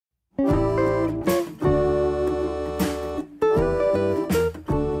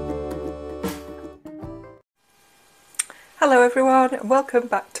Hello everyone and welcome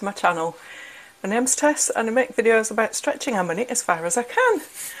back to my channel. My name's Tess and I make videos about stretching our money as far as I can.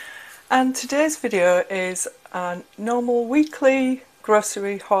 And today's video is a normal weekly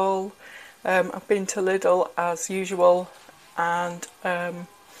grocery haul. I've been to Lidl as usual and I'm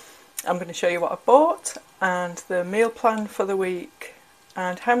going to show you what I bought and the meal plan for the week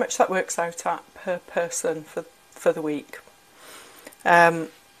and how much that works out at per person for the week.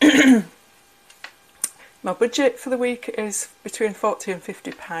 My budget for the week is between £40 and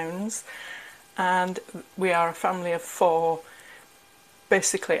 £50 and we are a family of 4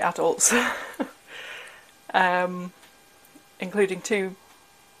 basically adults including 2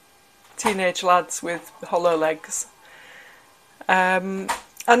 teenage lads with hollow legs, and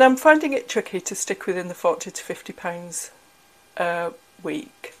I'm finding it tricky to stick within the £40 to £50 a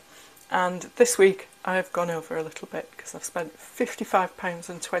week, and this week I've gone over a little bit because I've spent £55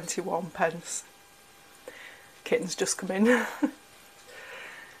 and 21 pence. Kitten's just come in.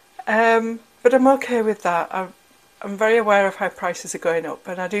 But I'm okay with that. I'm very aware of how prices are going up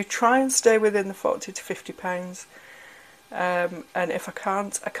and I do try and stay within the £40 to £50, and if I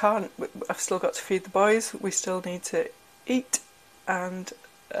can't. I've still got to feed the boys, we still need to eat, and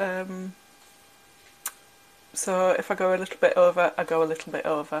so if I go a little bit over, I go a little bit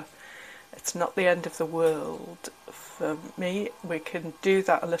over. It's not the end of the world for me, we can do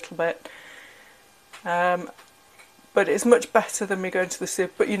that a little bit. But it's much better than me going to the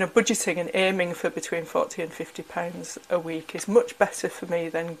super. But you know, budgeting and aiming for between £40 and £50 a week is much better for me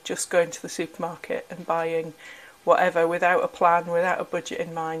than just going to the supermarket and buying whatever without a plan, without a budget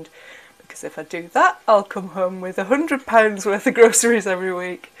in mind. Because if I do that, I'll come home with £100 worth of groceries every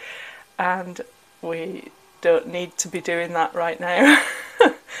week, and we don't need to be doing that right now.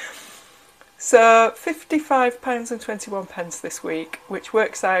 So £55 and 21 pence this week, which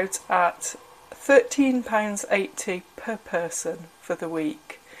works out at £13.80 per person for the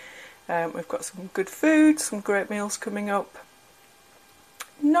week. We've got some good food, some great meals coming up.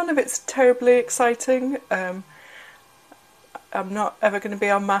 None of it's terribly exciting. I'm not ever going to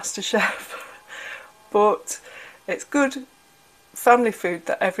be on MasterChef, but it's good family food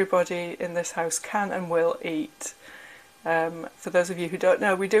that everybody in this house can and will eat. For those of you who don't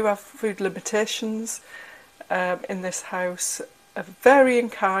know, we do have food limitations in this house, of varying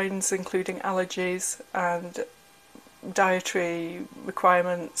kinds, including allergies and dietary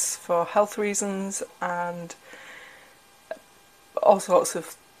requirements for health reasons and all sorts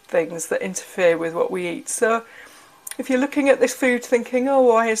of things that interfere with what we eat. So if you're looking at this food thinking, oh,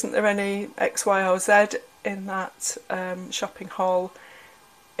 why isn't there any X, Y or Z in that shopping haul,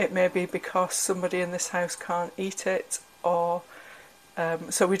 it may be because somebody in this house can't eat it, or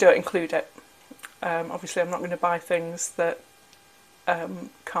so we don't include it. Obviously I'm not going to buy things that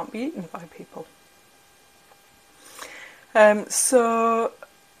can't be eaten by people. So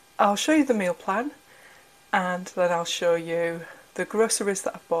I'll show you the meal plan and then I'll show you the groceries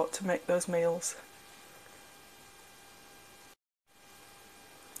that I've bought to make those meals.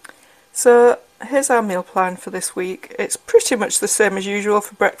 So here's our meal plan for this week. It's pretty much the same as usual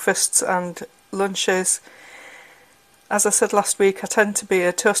for breakfasts and lunches. As I said last week, I tend to be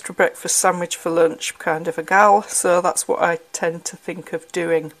a toast for breakfast, sandwich for lunch kind of a gal, so that's what I tend to think of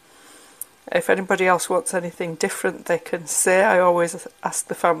doing. If anybody else wants anything different, they can say. I always ask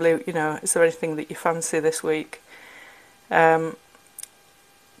the family, you know, is there anything that you fancy this week? But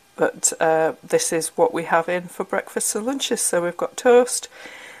this is what we have in for breakfasts and lunches. So we've got toast.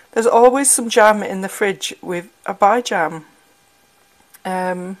 There's always some jam in the fridge. I buy jam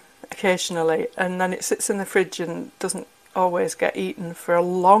occasionally, and then it sits in the fridge and doesn't always get eaten for a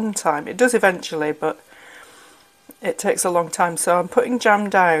long time. It does eventually, but it takes a long time. So I'm putting jam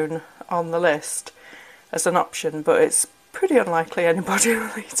down on the list as an option, but it's pretty unlikely anybody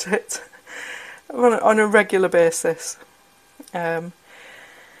will eat it on a regular basis. Peanut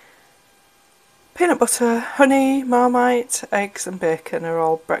butter, honey, Marmite, eggs and bacon are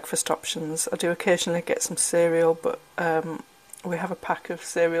all breakfast options. I do occasionally get some cereal, but we have a pack of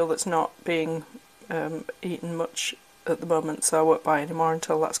cereal that's not being eaten much at the moment, so I won't buy any more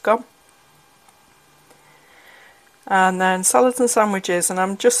until that's gone. And then salads and sandwiches, and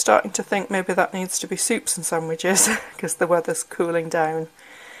I'm just starting to think maybe that needs to be soups and sandwiches because the weather's cooling down.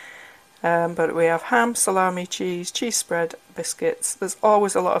 But we have ham, salami, cheese spread, biscuits. There's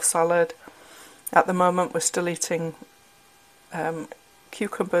always a lot of salad. At the moment we're still eating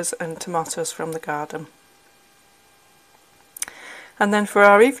cucumbers and tomatoes from the garden. And then for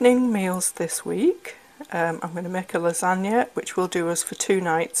our evening meals this week, I'm going to make a lasagna, which will do us for 2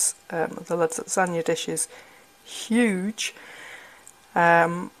 nights. The lasagna dish is huge,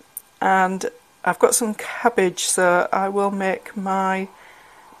 and I've got some cabbage, so I will make my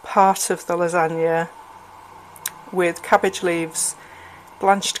part of the lasagna with cabbage leaves,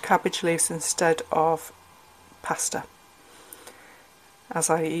 blanched cabbage leaves instead of pasta, as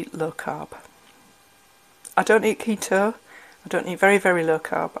I eat low carb. I don't eat keto, I don't eat very, very low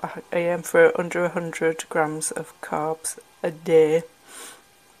carb. I aim for under 100 grams of carbs a day.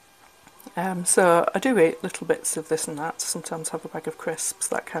 So I do eat little bits of this and that, sometimes have a bag of crisps,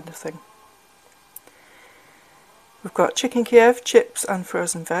 that kind of thing. We've got chicken Kiev, chips and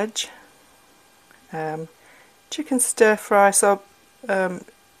frozen veg. Chicken stir fry, so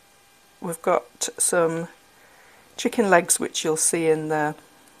we've got some chicken legs which you'll see in the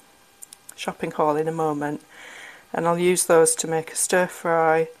shopping haul in a moment, and I'll use those to make a stir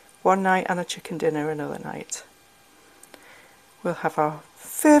fry one night and a chicken dinner another night. We'll have our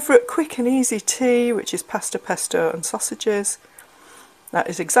favourite quick and easy tea, which is pasta, pesto and sausages. That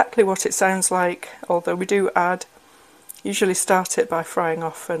is exactly what it sounds like, although we do usually start it by frying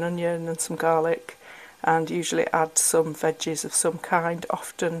off an onion and some garlic, and usually add some veggies of some kind,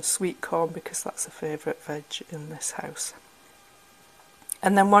 often sweet corn because that's a favourite veg in this house.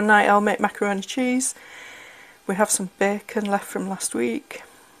 And then one night I'll make macaroni cheese. We have some bacon left from last week,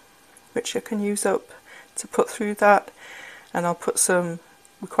 which I can use up to put through that, and I'll put some,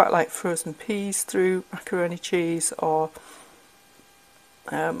 we quite like frozen peas through macaroni cheese, or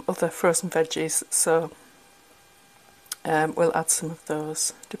other frozen veggies, so we'll add some of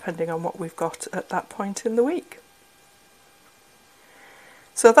those depending on what we've got at that point in the week.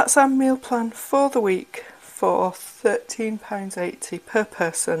 So that's our meal plan for the week for £13.80 per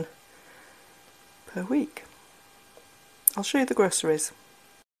person per week. I'll show you the groceries.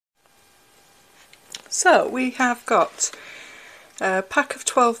 So we have got a pack of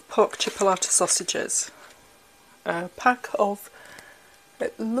 12 pork chipolata sausages, a pack of,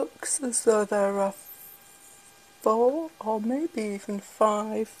 it looks as though there are 4 or maybe even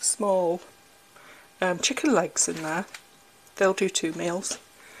 5 small chicken legs in there. They'll do 2 meals.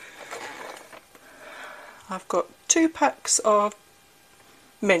 I've got 2 packs of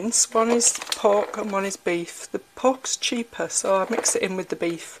mince, one is pork and one is beef. The pork's cheaper, so I mix it in with the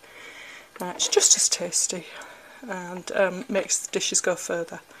beef. It's just as tasty and makes the dishes go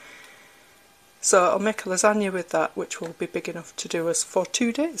further. So I'll make a lasagna with that, which will be big enough to do us for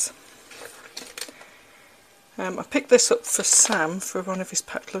 2 days. I picked this up for Sam for one of his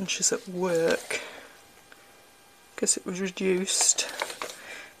packed lunches at work because it was reduced,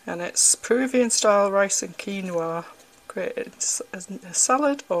 and it's Peruvian style rice and quinoa, created as a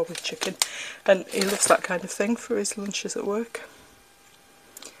salad or with chicken, and he loves that kind of thing for his lunches at work.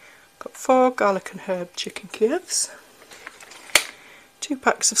 Got 4 garlic and herb chicken Kievs, 2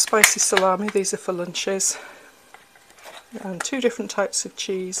 packs of spicy salami, these are for lunches, and 2 different types of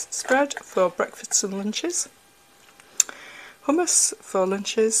cheese spread for breakfasts and lunches, hummus for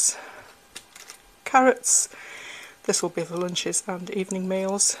lunches, carrots, this will be for lunches and evening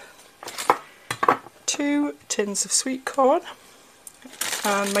meals, 2 tins of sweet corn,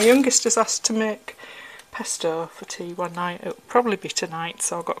 and my youngest has asked to make pesto for tea one night. It'll probably be tonight,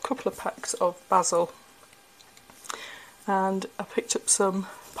 so I've got a couple of packs of basil, and I picked up some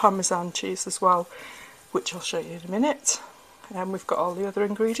Parmesan cheese as well, which I'll show you in a minute. And we've got all the other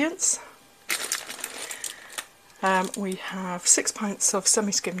ingredients. We have 6 pints of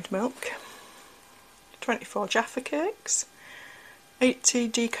semi-skimmed milk, 24 Jaffa cakes, 80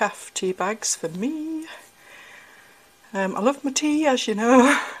 decaf tea bags for me. I love my tea, as you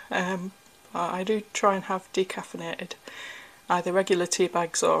know. I do try and have decaffeinated, either regular tea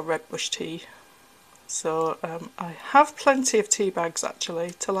bags or red bush tea. So I have plenty of tea bags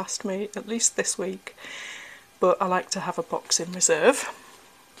actually to last me at least this week, but I like to have a box in reserve.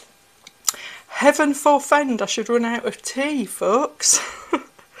 Heaven forfend I should run out of tea, folks.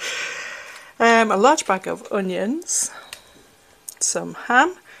 A large bag of onions, some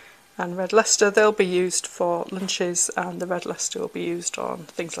ham and red Leicester. They'll be used for lunches, and the red Leicester will be used on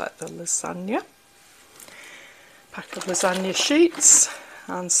things like the lasagna. Pack of lasagna sheets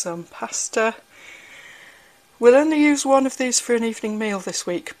and some pasta. We'll only use one of these for an evening meal this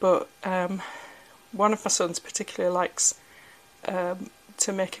week, but one of my sons particularly likes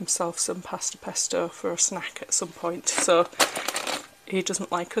to make himself some pasta pesto for a snack at some point, so he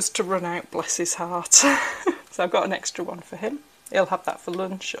doesn't like us to run out, bless his heart. So I've got an extra one for him. He'll have that for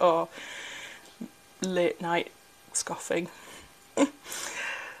lunch or late night scoffing.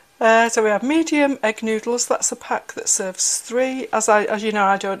 So we have medium egg noodles. That's a pack that serves 3. As you know,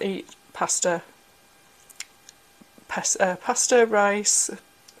 I don't eat pasta, rice.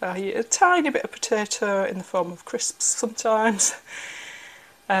 I eat a tiny bit of potato in the form of crisps sometimes.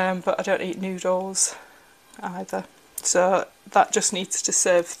 but I don't eat noodles either, so that just needs to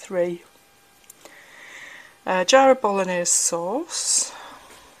serve 3. A jar of bolognese sauce.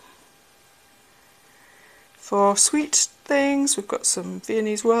 For sweet things, we've got some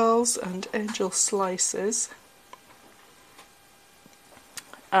Viennese rolls and angel slices.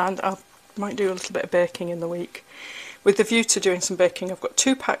 And I might do a little bit of baking in the week. With the view to doing some baking, I've got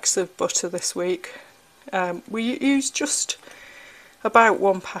 2 packs of butter this week. We use just about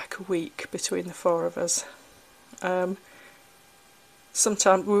 1 pack a week between the 4 of us.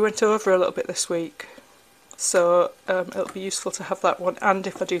 Sometimes we went over a little bit this week, so it'll be useful to have that one, and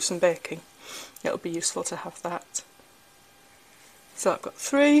if I do some baking, it'll be useful to have that. So I've got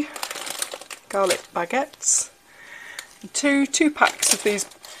 3 garlic baguettes, and 2 packs of these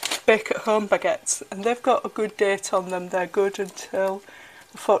bake at home baguettes, and they've got a good date on them. They're good until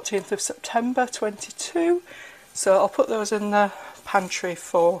the 14th of September 22, so I'll put those in the pantry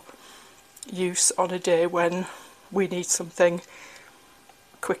for use on a day when we need something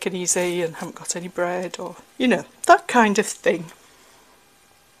quick and easy and haven't got any bread, or you know, that kind of thing.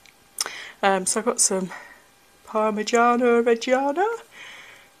 So I've got some Parmigiano Reggiano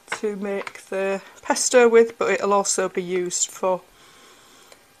to make the pesto with, but it'll also be used for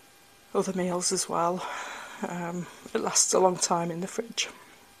other meals as well. It lasts a long time in the fridge.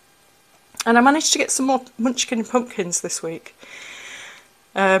 And I managed to get some more Munchkin pumpkins this week.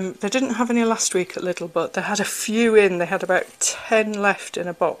 They didn't have any last week at Lidl, but they had a few in. They had about 10 left in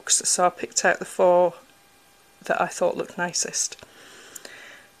a box, so I picked out the 4 that I thought looked nicest.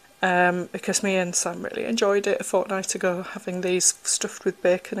 Because me and Sam really enjoyed it a fortnight ago, having these stuffed with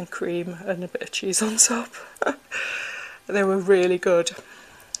bacon and cream and a bit of cheese on top. They were really good.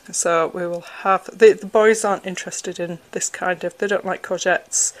 So we will have... The boys aren't interested in this kind of... They don't like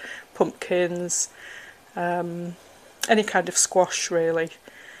courgettes, pumpkins, any kind of squash really.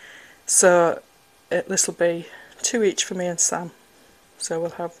 So this will be 2 each for me and Sam. So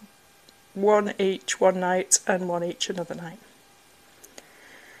we'll have 1 each one night and 1 each another night.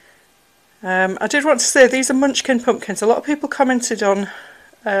 I did want to say these are Munchkin pumpkins. A lot of people commented on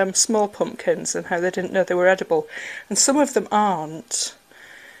small pumpkins and how they didn't know they were edible, and some of them aren't.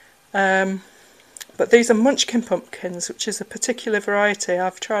 But these are Munchkin pumpkins, which is a particular variety.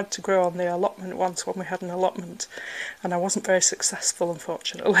 I've tried to grow on the allotment once when we had an allotment, and I wasn't very successful,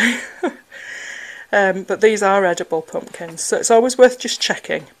 unfortunately. But these are edible pumpkins, so it's always worth just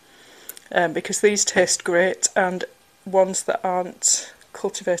checking, because these taste great, and ones that aren't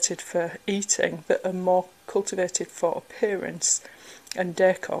cultivated for eating, that are more cultivated for appearance and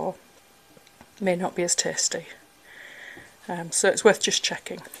decor, may not be as tasty. So it's worth just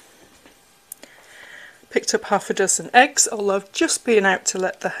checking. Picked up half a dozen eggs, although I've just been out to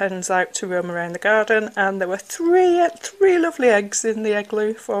let the hens out to roam around the garden, and there were three lovely eggs in the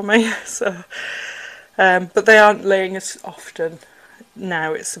igloo for me. So, but they aren't laying as often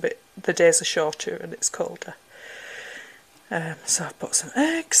now. It's a bit, the days are shorter and it's colder. So I've bought some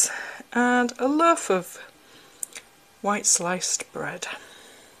eggs and a loaf of white sliced bread.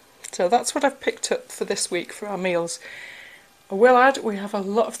 So that's what I've picked up for this week for our meals. I will add, we have a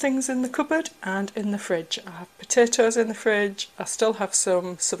lot of things in the cupboard and in the fridge. I have potatoes in the fridge, I still have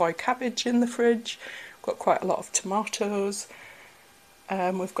some Savoy cabbage in the fridge, I've got quite a lot of tomatoes,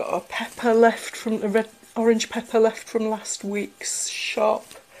 we've got a pepper left from the orange pepper left from last week's shop.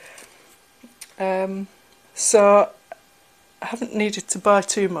 So I haven't needed to buy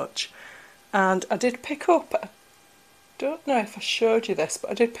too much, and I did pick up, I don't know if I showed you this,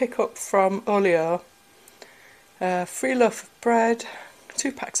 but I did pick up from Olio 3 loaf of bread,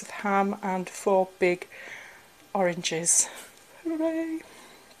 2 packs of ham and 4 big oranges. Hooray!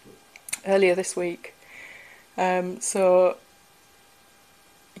 Earlier this week. So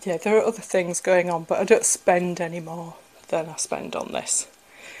yeah, there are other things going on, but I don't spend any more than I spend on this.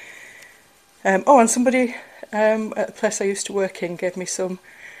 Oh, and somebody at the place I used to work in gave me some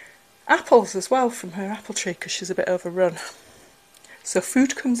apples as well from her apple tree, because she's a bit overrun. So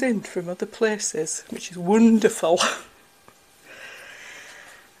food comes in from other places, which is wonderful.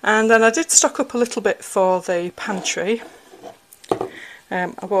 And then I did stock up a little bit for the pantry. I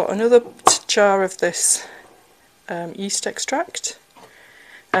bought another jar of this yeast extract,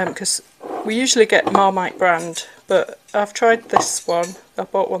 because we usually get Marmite brand, but I've tried this one. I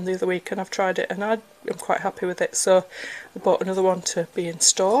bought one the other week and I've tried it and I'm quite happy with it, so I bought another one to be in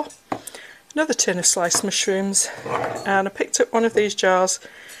store. Another tin of sliced mushrooms, and I picked up one of these jars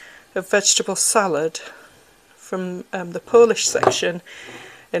of vegetable salad from the Polish section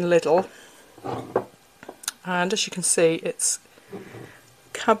in Lidl, and as you can see it's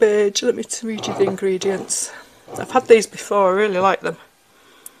cabbage. Let me read you the ingredients. I've had these before, I really like them.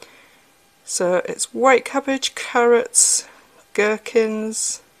 So it's white cabbage, carrots,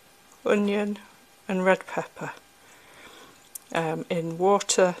 gherkins, onion and red pepper in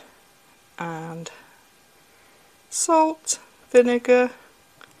water and salt, vinegar,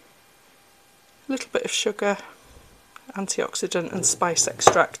 a little bit of sugar, antioxidant and spice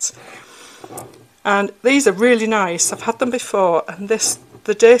extracts. And these are really nice. I've had them before, and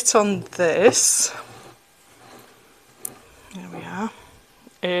the date on this, there we are,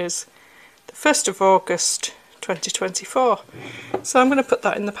 is the 1st of August 2024. So I'm going to put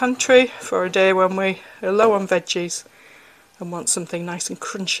that in the pantry for a day when we are low on veggies and want something nice and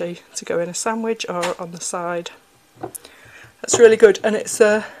crunchy to go in a sandwich or on the side. That's really good, and it's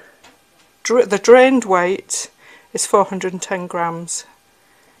the drained weight is 410 grams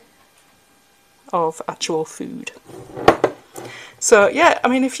of actual food. So yeah, I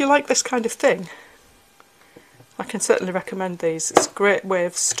mean, if you like this kind of thing, I can certainly recommend these. It's a great way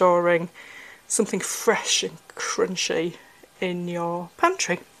of storing something fresh and crunchy in your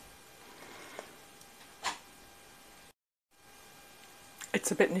pantry.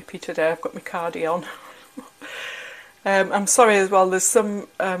 It's a bit nippy today, I've got my cardi on. I'm sorry as well, there's some,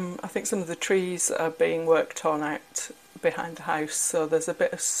 I think some of the trees are being worked on out behind the house, so there's a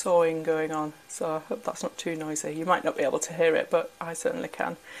bit of sawing going on, so I hope that's not too noisy. You might not be able to hear it, but I certainly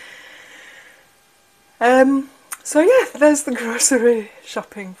can. So yeah, there's the grocery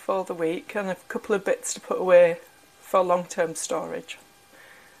shopping for the week, and a couple of bits to put away for long-term storage.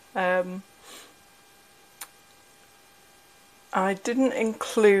 I didn't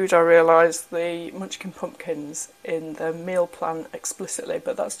include, I realised, the Munchkin pumpkins in the meal plan explicitly,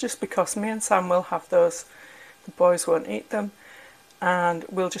 but that's just because me and Sam will have those. The boys won't eat them, and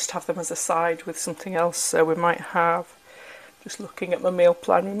we'll just have them as a side with something else. So we might have, just looking at my meal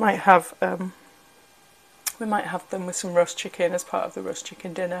plan, we might have them with some roast chicken as part of the roast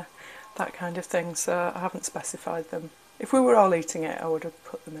chicken dinner, that kind of thing. So I haven't specified them. If we were all eating it, I would have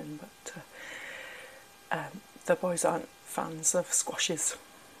put them in, but the boys aren't fans of squashes.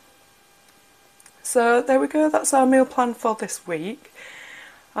 So there we go, that's our meal plan for this week.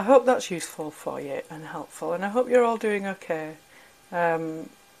 I hope that's useful for you and helpful, and I hope you're all doing okay.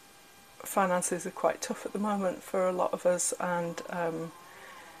 Finances are quite tough at the moment for a lot of us, and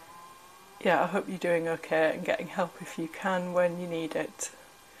yeah, I hope you're doing okay and getting help if you can when you need it.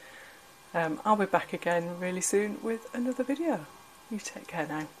 I'll be back again really soon with another video. You take care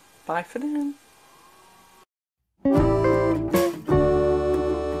now. Bye for now.